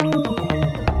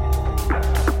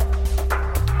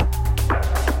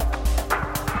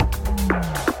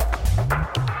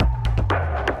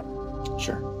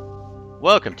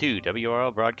Welcome to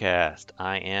WRL Broadcast.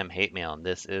 I am Hate Mail, and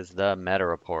this is the Meta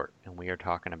Report, and we are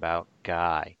talking about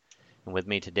Guy. And with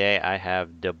me today, I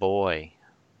have Da Boy,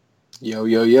 Yo,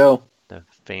 yo, yo. the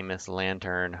famous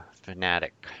Lantern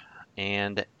fanatic,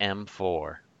 and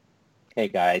M4, Hey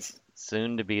guys.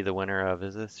 soon to be the winner of,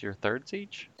 is this your third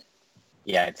siege?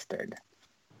 Yeah, it's third.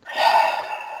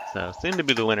 So, soon to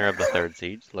be the winner of the third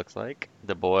siege, looks like.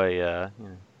 Da Boy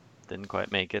didn't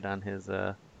quite make it on his,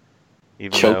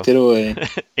 Choked it away.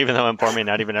 even though M4 may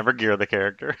not even ever gear the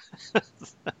character.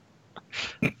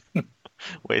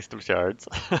 Waste of shards.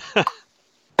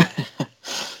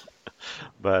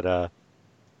 But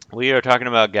we are talking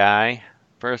about Guy.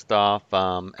 First off,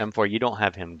 M4, you don't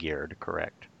have him geared,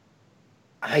 correct?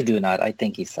 I do not. I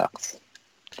think he sucks.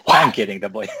 I'm kidding, the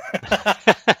boy.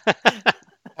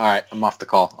 All right, I'm off the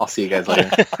call. I'll see you guys later.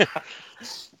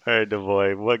 All right,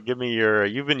 Devoy, give me your.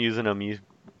 You've been using him. You've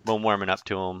been warming up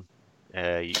to him.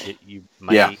 You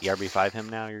might ERB5 him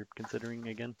now. You're considering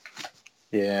again.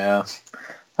 Yeah,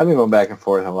 I've been going back and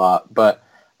forth a lot, but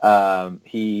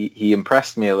he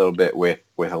impressed me a little bit with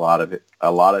a lot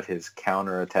of his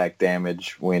counterattack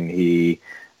damage when he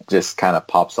just kind of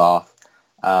pops off.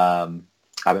 I've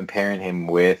been pairing him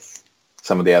with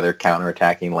some of the other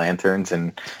counterattacking lanterns,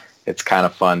 and it's kind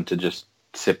of fun to just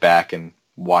sit back and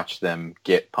watch them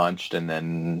get punched and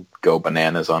then go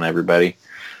bananas on everybody.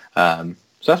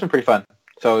 So that's been pretty fun.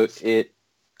 So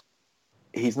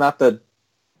he's not the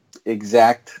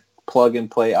exact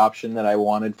plug-and-play option that I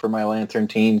wanted for my Lantern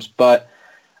teams, but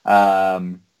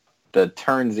the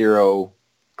turn 0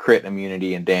 crit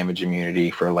immunity and damage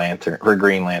immunity for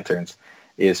Green Lanterns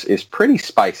is pretty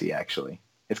spicy, actually.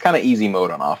 It's kind of easy mode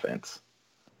on offense.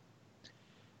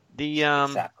 The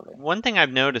Exactly. one thing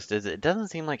I've noticed is it doesn't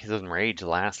seem like his enrage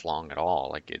lasts long at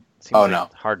all. Like it seems no.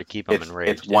 hard to keep him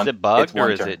enraged. Is it bugged or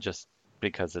is turn. it just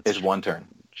because it's one turn?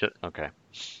 Okay.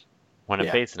 When I'm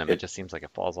facing him, it just seems like it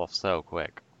falls off so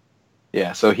quick.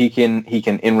 Yeah, so he can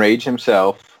enrage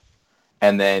himself,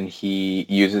 and then he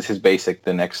uses his basic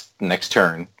the next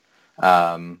turn.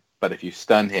 But if you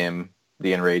stun him,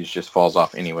 the enrage just falls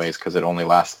off anyways because it only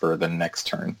lasts for the next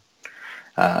turn.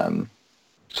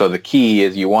 So the key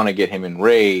is you want to get him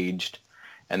enraged,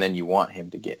 and then you want him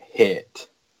to get hit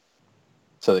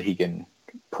so that he can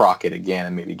proc it again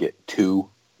and maybe get 2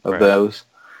 of those.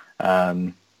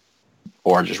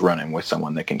 Or just run him with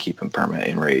someone that can keep him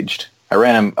permanently enraged.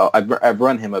 I've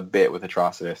run him a bit with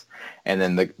Atrocitus, and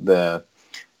then the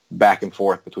back and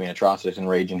forth between Atrocitus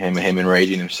enraging him and him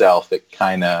enraging himself, it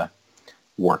kind of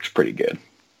works pretty good,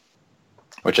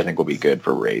 which I think will be good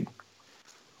for Raid.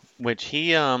 Which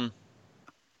he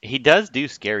does do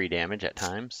scary damage at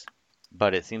times,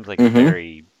 but it seems like he's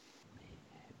very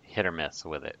hit or miss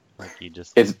with it. Like you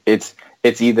just it's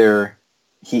either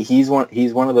he's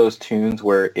one of those tunes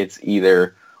where it's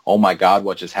either oh my god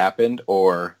what just happened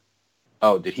or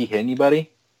oh did he hit anybody?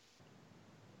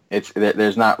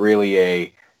 There's not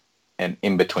really an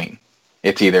in between.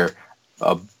 It's either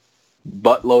a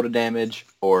buttload of damage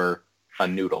or a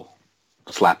noodle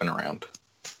slapping around,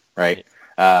 right?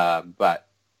 But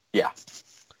yeah.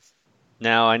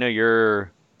 Now I know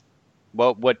you're.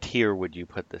 What tier would you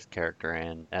put this character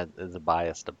in as a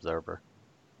biased observer?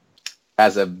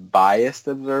 As a biased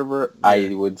observer, yeah.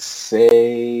 I would say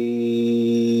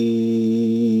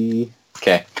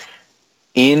okay.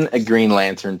 In a Green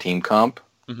Lantern team comp,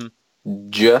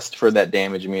 just for that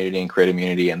damage immunity and crit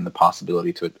immunity and the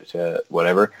possibility to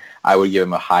whatever, I would give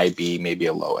him a high B, maybe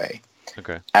a low A.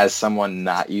 Okay. As someone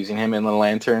not using him in the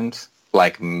Lanterns,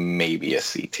 like maybe a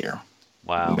C tier.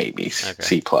 Wow. Maybe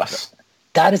C plus.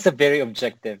 That is a very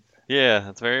objective. Yeah,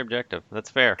 that's very objective. That's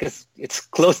fair. Because it's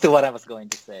close to what I was going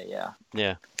to say, yeah.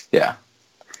 Yeah. Yeah.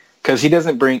 Because he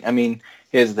doesn't bring, I mean,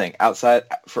 here's the thing. Outside,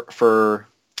 for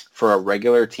a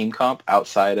regular team comp,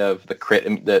 outside of the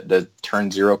crit, the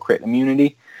turn 0 crit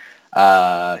immunity,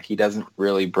 he doesn't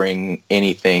really bring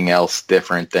anything else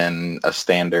different than a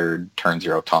standard turn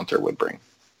 0 taunter would bring,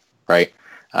 right?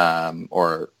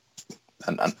 Or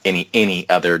any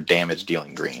other damage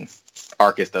dealing green.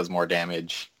 Arcus does more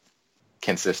damage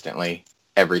consistently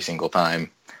every single time.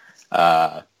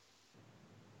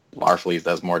 Larfleeze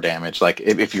does more damage. Like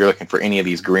if you're looking for any of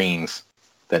these greens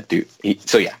that do,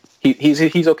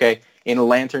 he's okay in a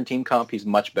Lantern team comp. He's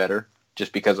much better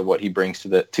just because of what he brings to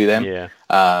them. Yeah.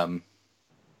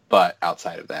 But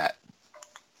outside of that,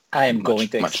 I am going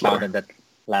to expound on that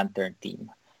Lantern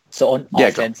team. So on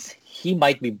offense, he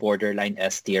might be borderline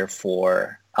S tier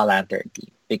for a Lantern team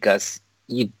because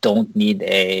you don't need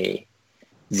a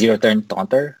 0-turn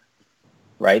taunter,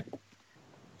 right?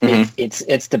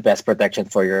 It's the best protection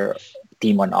for your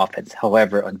team on offense.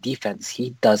 However, on defense, he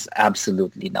does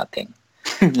absolutely nothing.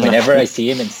 Whenever I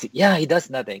see him, he does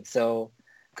nothing. So,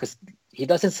 because he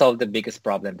doesn't solve the biggest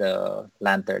problem the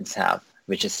lanterns have,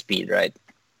 which is speed, right?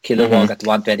 Kilowog at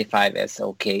 125 is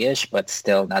okay-ish, but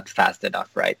still not fast enough,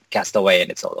 right? Cast away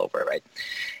and it's all over, right?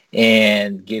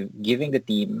 And giving the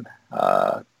team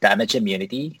damage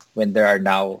immunity when there are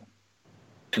now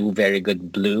 2 very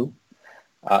good blue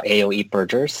AoE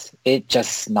purgers, it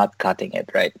just not cutting it,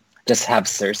 right? Just have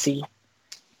Cersei,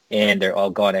 and they're all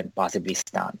gone and possibly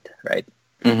stunned, right?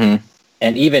 Mm-hmm.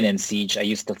 And even in Siege, I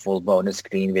used the full bonus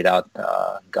screen without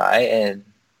Guy, and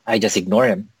I just ignore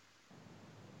him.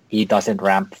 He doesn't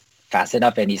ramp fast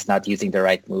enough, and he's not using the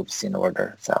right moves in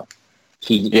order. So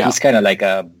he's kind of like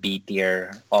a B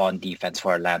tier on defense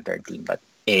for a Lantern team, but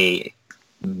A,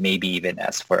 maybe even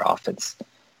S for offense.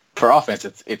 For offense,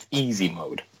 it's easy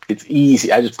mode. It's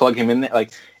easy. I just plug him in there.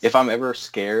 Like, if I'm ever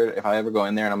scared, if I ever go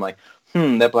in there and I'm like,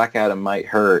 that Black Adam might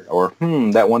hurt, or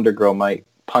that Wonder Girl might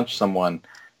punch someone,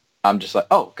 I'm just like,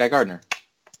 oh, Guy Gardner.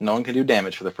 No one can do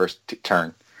damage for the first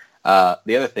turn.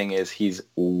 The other thing is he's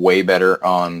way better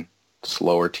on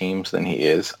slower teams than he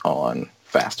is on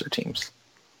faster teams.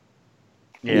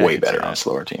 Yeah, way better on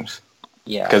slower teams.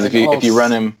 Yeah, because if you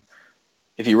run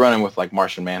him with like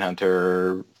Martian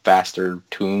Manhunter, faster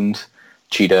Toons,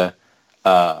 Cheetah,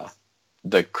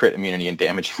 the crit immunity and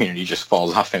damage immunity just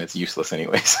falls off and it's useless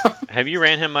anyways. Have you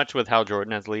ran him much with Hal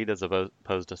Jordan as lead as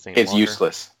opposed to St. It's Walker?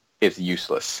 useless. It's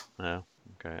useless. Oh,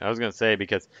 okay. I was going to say,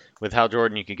 because with Hal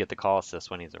Jordan, you could get the call assist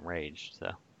when he's enraged.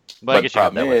 So, but I guess you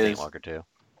have that with St. Walker too.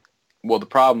 Well, the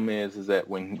problem is that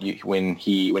when you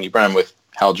run him with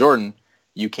Hal Jordan,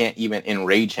 you can't even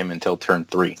enrage him until turn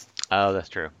 3. Oh, that's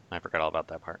true. I forgot all about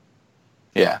that part.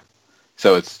 Yeah.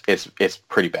 So it's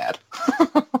pretty bad.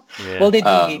 Yeah. Well, they do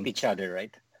hate each other,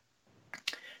 right?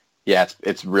 Yeah,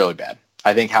 it's really bad.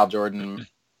 I think Hal Jordan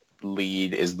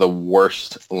lead is the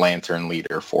worst Lantern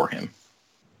leader for him.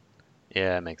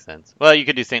 Yeah, it makes sense. Well, you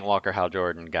could do St. Walker, Hal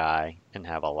Jordan, Guy, and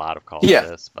have a lot of calls for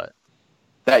this, but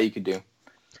that you could do.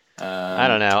 I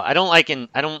don't know.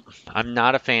 I'm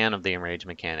not a fan of the enrage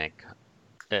mechanic,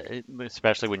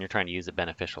 especially when you're trying to use it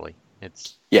beneficially.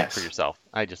 It's for yourself.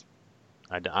 I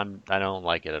don't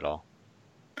like it at all.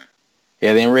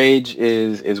 Yeah, the enrage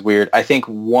is weird. I think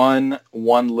one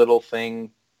little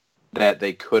thing that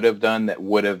they could have done that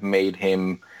would have made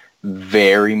him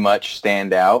very much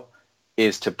stand out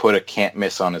is to put a can't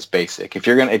miss on his basic. If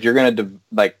you're gonna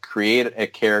like create a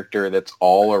character that's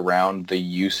all around the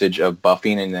usage of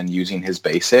buffing and then using his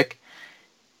basic,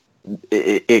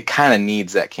 it kind of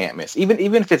needs that can't miss. Even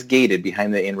if it's gated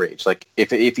behind the enrage. Like if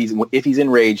he's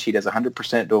enraged, he does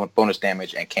 100% bonus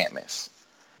damage and can't miss.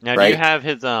 Now, do you have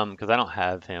his because I don't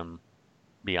have him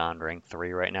beyond rank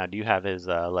 3 right now. Do you have his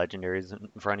legendaries in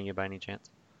front of you by any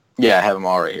chance? Yeah, I have them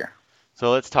all right here.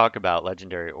 So let's talk about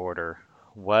legendary order.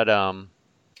 What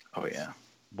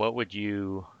what would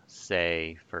you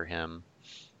say for him?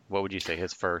 What would you say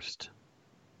his first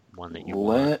one that you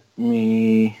want?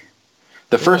 The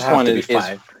first one is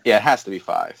 5. Yeah, it has to be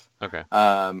 5. Okay.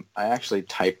 I actually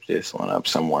typed this one up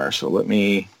somewhere, so let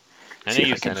me. I know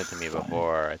you sent it to me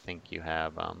before. I think you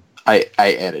have. I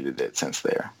edited it since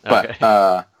there, okay.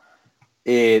 But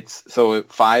it's so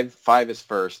 5 is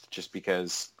first, just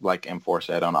because, like M4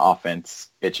 said, on offense,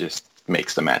 it just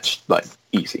makes the match like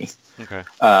easy. Okay.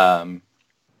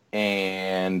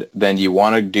 And then you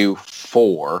want to do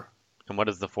 4. And what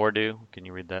does the 4 do? Can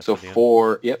you read that? So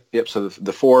 4, yep. So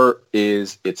the 4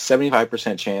 is it's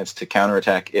 75% chance to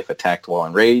counterattack if attacked while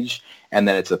enraged, and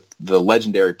then the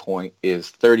legendary point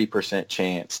is 30%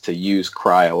 chance to use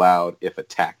Cry Aloud if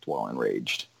attacked while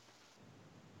enraged.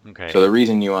 Okay. So the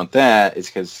reason you want that is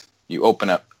because you open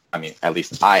up. I mean, at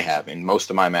least I have in most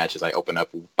of my matches. I open up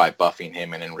by buffing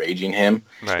him and enraging him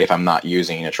if I'm not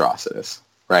using Atrocitus,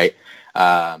 right?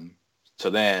 So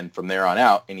then from there on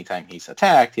out, anytime he's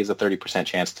attacked, he has a 30%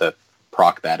 chance to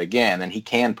proc that again. And he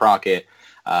can proc it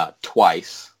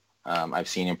twice. I've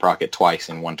seen him proc it twice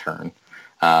in one turn.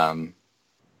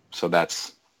 So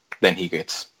then he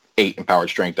gets 8 empowered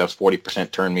strength, does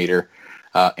 40% turn meter,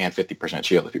 and 50%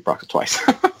 shield if he procs it twice.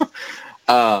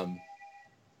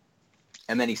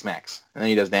 And then he smacks. And then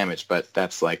he does damage, but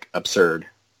that's like an absurd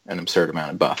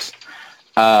amount of buffs.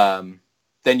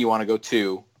 Then you want to go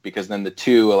 2, because then the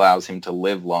 2 allows him to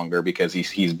live longer because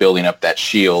he's building up that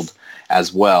shield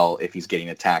as well if he's getting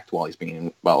attacked while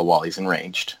he's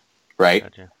enraged, right?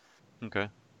 Gotcha. Okay.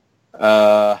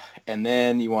 And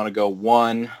then you want to go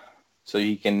 1, so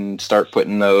you can start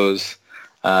putting those.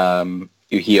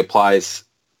 He applies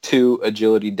 2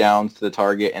 agility down to the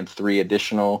target and 3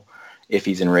 additional if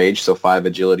he's enraged, so 5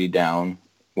 agility down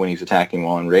when he's attacking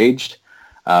while enraged.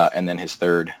 And then his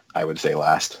 3rd, I would say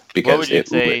last. Because what would you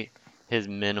say his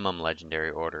minimum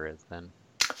legendary order is then?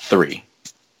 3.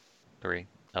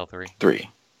 L3? 3.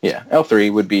 Yeah,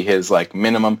 L3 would be his like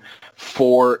minimum.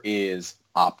 4 is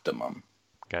optimum.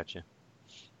 Gotcha.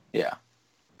 Yeah,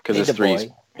 because his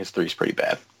 3's pretty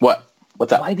bad. What's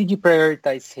that? Why did you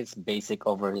prioritize his basic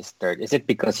over his third? Is it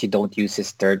because you don't use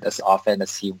his third as often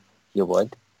as you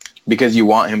would? Because you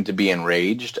want him to be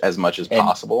enraged as much as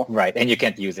possible. Right, and you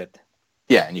can't use it.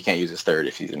 Yeah, and you can't use his third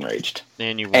if he's enraged.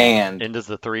 And does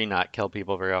the 3 not kill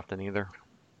people very often either?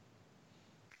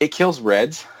 It kills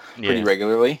reds pretty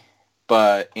regularly.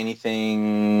 But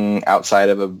anything outside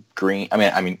of a green,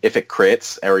 I mean, if it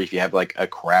crits or if you have like a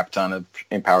crap ton of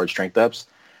empowered strength ups,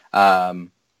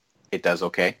 it does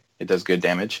okay. It does good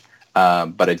damage,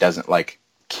 but it doesn't like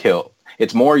kill.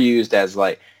 It's more used as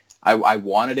like I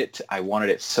wanted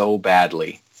it so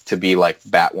badly to be like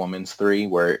Batwoman's 3,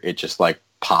 where it just like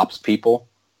pops people,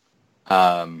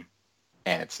 and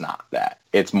it's not that.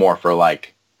 It's more for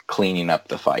like cleaning up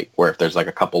the fight, where if there's like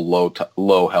a couple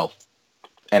low health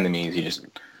enemies, you just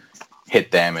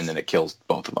hit them and then it kills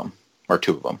both of them or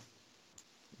 2 of them.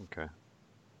 Okay.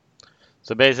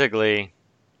 So basically,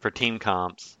 for team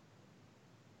comps,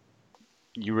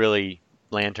 you really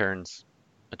Lanterns,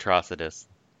 Atrocitus,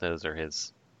 those are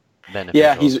his beneficials.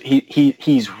 Yeah,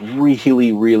 he's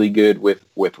really really good with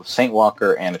Saint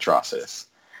Walker and Atrocitus.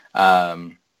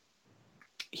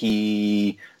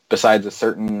 He, besides a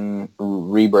certain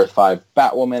Rebirth 5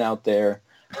 Batwoman out there,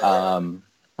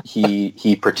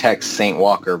 he protects Saint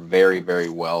Walker very, very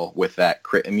well with that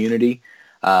crit immunity.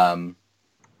 And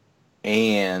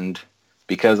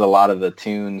because a lot of the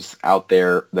tunes out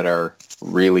there that are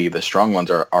really the strong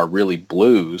ones are really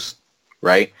blues,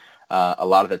 right? A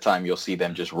lot of the time you'll see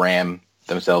them just ram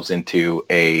themselves into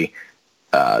a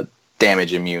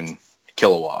damage immune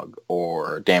Kilowog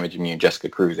or damage immune Jessica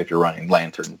Cruz if you're running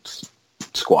Lantern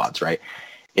squads, right?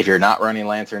 If you're not running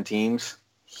Lantern teams,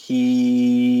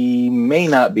 he may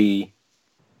not be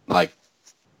like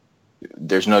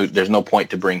there's no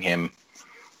point to bring him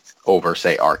over,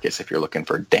 say, Arcus if you're looking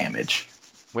for damage.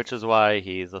 Which is why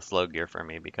he's a slow gear for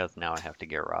me, because now I have to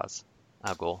gear Ra's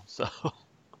al Ghul, so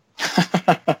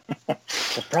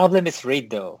the problem is raid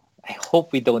though. I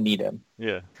hope we don't need him.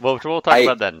 Yeah. Well, we'll talk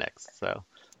about that next. So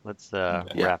let's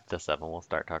wrap this up and we'll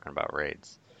start talking about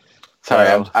raids. Sorry,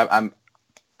 I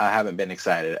haven't been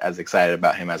as excited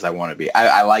about him as I want to be.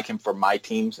 I like him for my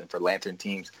teams and for Lantern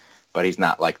teams, but he's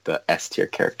not like the S tier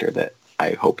character that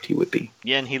I hoped he would be.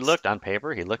 Yeah, and he looked like he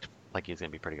was going to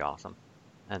be pretty awesome.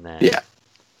 And then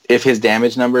if his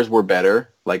damage numbers were better,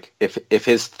 like if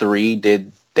his 3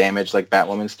 did damage like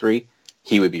Batwoman's 3,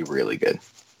 he would be really good.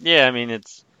 Yeah, I mean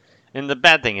and the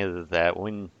bad thing is that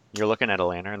when you're looking at a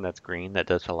Lantern that's green that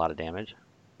does a lot of damage,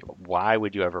 why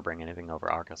would you ever bring anything over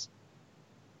Arcus?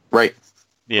 Right.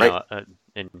 You know,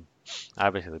 and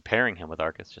obviously pairing him with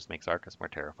Arcus just makes Arcus more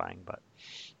terrifying, but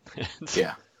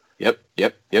yeah. Yep.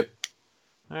 All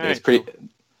right. It's pretty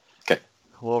okay.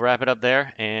 We'll wrap it up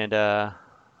there and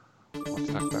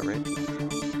let's talk about raids.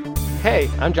 Hey,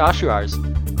 I'm Josh Ars.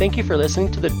 Thank you for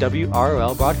listening to the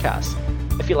WROL broadcast.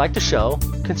 If you like the show,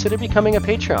 consider becoming a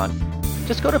Patreon.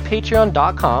 Just go to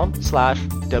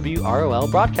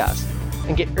patreon.com/WROL broadcast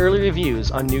and get early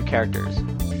reviews on new characters.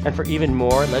 And for even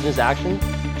more Legends action,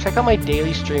 check out my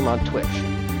daily stream on Twitch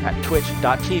at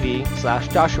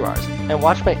twitch.tv/JoshuArs and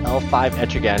watch my L5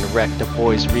 Etrigan wreck the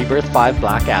boys Rebirth 5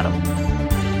 Black Adam.